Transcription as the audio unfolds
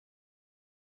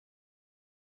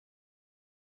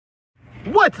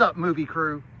What's up, movie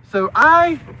crew? So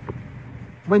I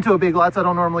went to a Big Lots I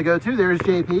don't normally go to. There's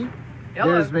JP.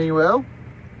 Hello. There's Manuel.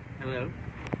 Hello.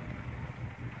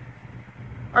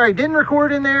 All right, didn't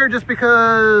record in there just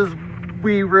because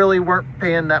we really weren't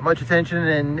paying that much attention,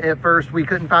 and at first we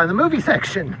couldn't find the movie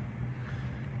section.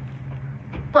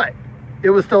 But it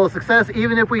was still a success,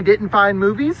 even if we didn't find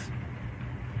movies.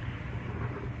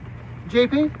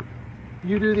 JP,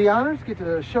 you do the honors. Get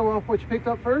to show off what you picked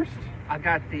up first. I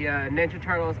got the Ninja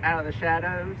Turtles Out of the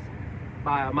Shadows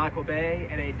by Michael Bay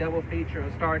and a double feature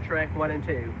of Star Trek 1 and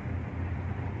 2.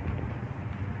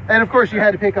 And of course, you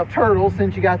had to pick up Turtles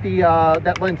since you got the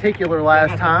that lenticular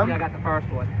last time. I got the first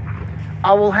one.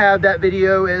 I will have that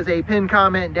video as a pinned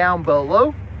comment down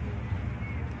below.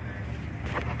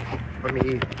 Let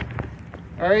me.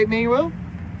 All right, Manuel.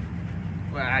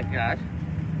 Well, I got,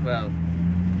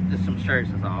 just some shirts,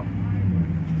 that's all.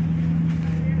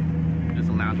 Just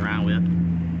to lounge around with.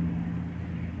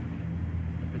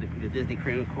 For the Disney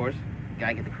crew, of course.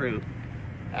 Gotta get the crew.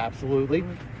 Absolutely.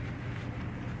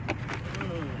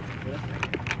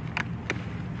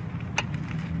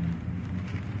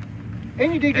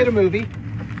 And you did get a movie.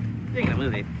 Did get a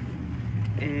movie.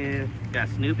 And got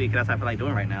Snoopy, because that's what I feel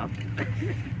like doing right now.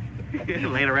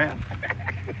 Laying around.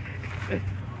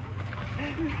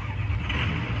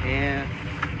 And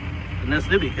no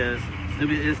Snoopy, because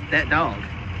Snoopy is that dog.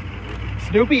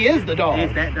 Snoopy is the dog.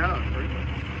 He's that dog.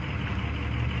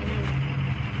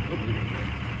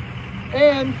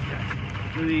 And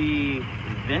Movie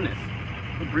Venice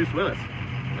with Bruce Willis.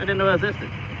 I didn't know it existed.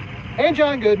 and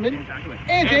John Goodman.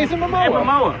 And Jason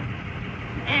Momoa.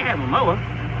 And Momoa.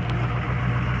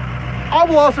 I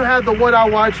will also have the what I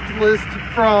watched list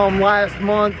from last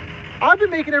month. I've been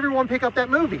making everyone pick up that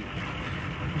movie.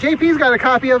 JP's got a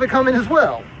copy of it coming as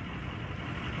well.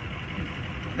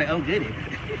 But oh goody.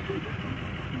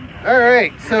 All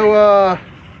right, so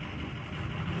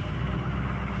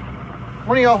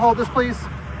one of y'all hold this, please.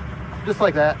 Just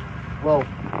like that. Well,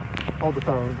 hold the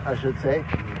phone, I should say.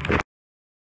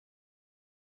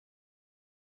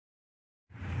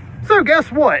 So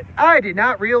guess what? I did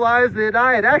not realize that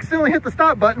I had accidentally hit the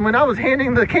stop button when I was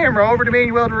handing the camera over to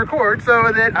Manuel to record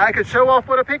so that I could show off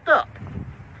what I picked up.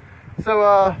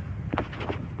 So,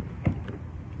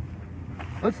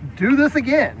 let's do this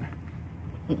again.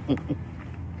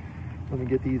 Let me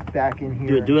get these back in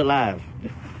here. Do it live.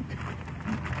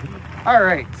 All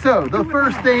right, so the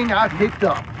first thing I picked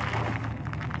up,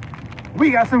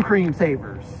 we got some Creme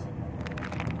Savers.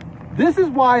 This is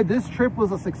why this trip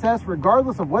was a success,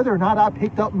 regardless of whether or not I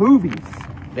picked up movies.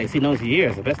 They see those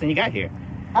years, the best thing you got here.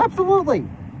 Absolutely.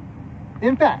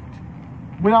 In fact,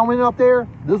 when I went up there,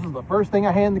 this was the first thing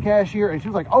I handed the cashier, and she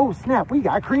was like, oh snap, we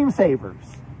got Creme Savers.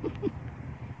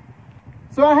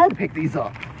 So I had to pick these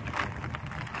up.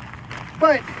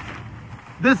 But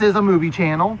this is a movie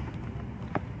channel.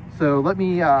 So let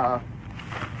me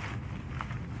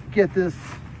get this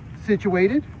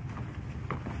situated.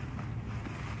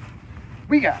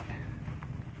 We got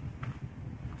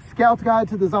Scout's Guide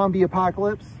to the Zombie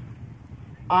Apocalypse.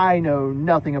 I know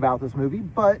nothing about this movie,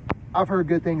 but I've heard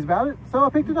good things about it, so I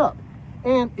picked it up.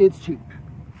 And it's cheap.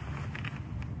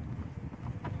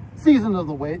 Season of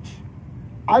the Witch.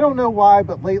 I don't know why,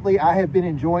 but lately I have been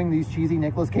enjoying these cheesy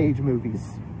Nicolas Cage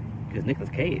movies. Because Nicolas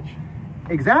Cage.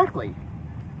 Exactly.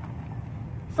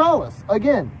 Solace.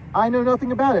 Again, I know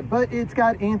nothing about it, but it's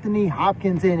got Anthony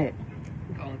Hopkins in it.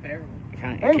 Colin Farrell.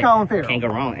 And Colin Farrell. Can't go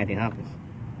wrong, Anthony Hopkins.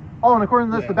 Oh, and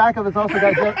according to this, the back of it's also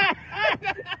got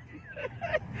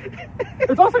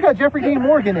it's also got Jeffrey Dean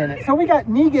Morgan in it. So we got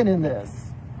Negan in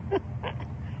this.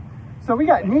 So we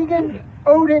got Negan,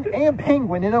 Odin, and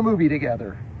Penguin in a movie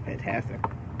together. Fantastic.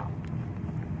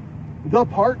 The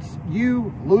Parts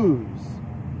You Lose.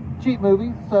 Cheap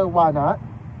movie, so why not?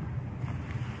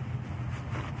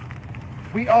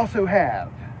 We also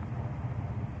have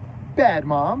Bad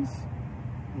Moms.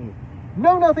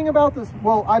 Know nothing about this.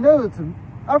 Well, I know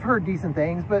I've heard decent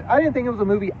things, but I didn't think it was a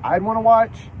movie I'd want to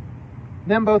watch.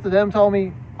 Then both of them told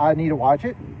me I need to watch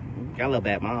it. Got a little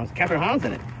Bad Moms. Kathryn Hahn's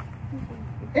in it.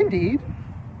 Indeed.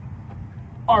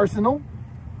 Arsenal.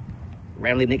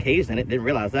 Randomly Nick Cage in it. Didn't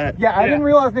realize that. Yeah, I didn't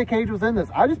realize Nick Cage was in this.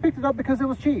 I just picked it up because it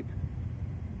was cheap.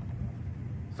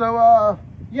 So,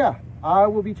 yeah, I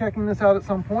will be checking this out at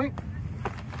some point.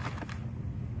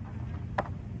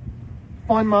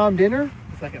 Fun Mom Dinner.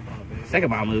 Second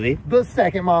mom movie. The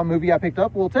second mom movie I picked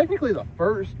up. Well, technically the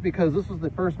first, because this was the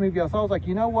first movie I saw. I was like,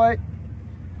 you know what?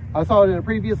 I saw it at a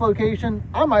previous location.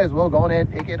 I might as well go ahead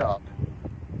and pick it up.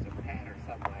 There's a pattern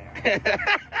somewhere.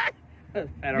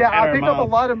 Yeah, I picked up a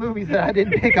lot of movies that I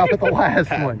didn't pick up at the last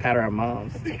one. Pattern our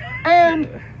moms. And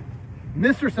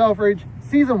Mr. Selfridge,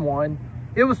 season 1.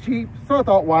 It was cheap, so I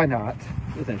thought, why not?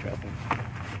 It was interesting.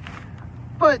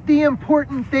 But the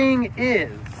important thing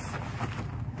is,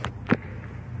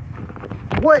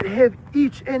 what have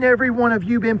each and every one of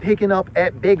you been picking up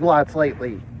at Big Lots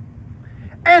lately?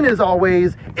 And as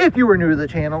always, if you are new to the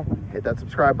channel, hit that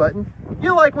subscribe button.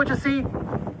 You like what you see?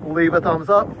 Leave a thumbs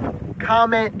up.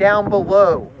 Comment down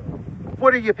below.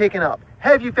 What are you picking up?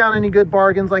 Have you found any good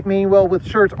bargains like me? Well, with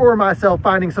shirts or myself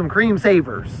finding some Creme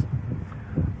Savers.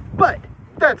 But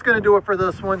that's going to do it for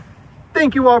this one.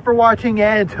 Thank you all for watching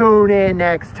and tune in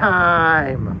next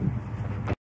time.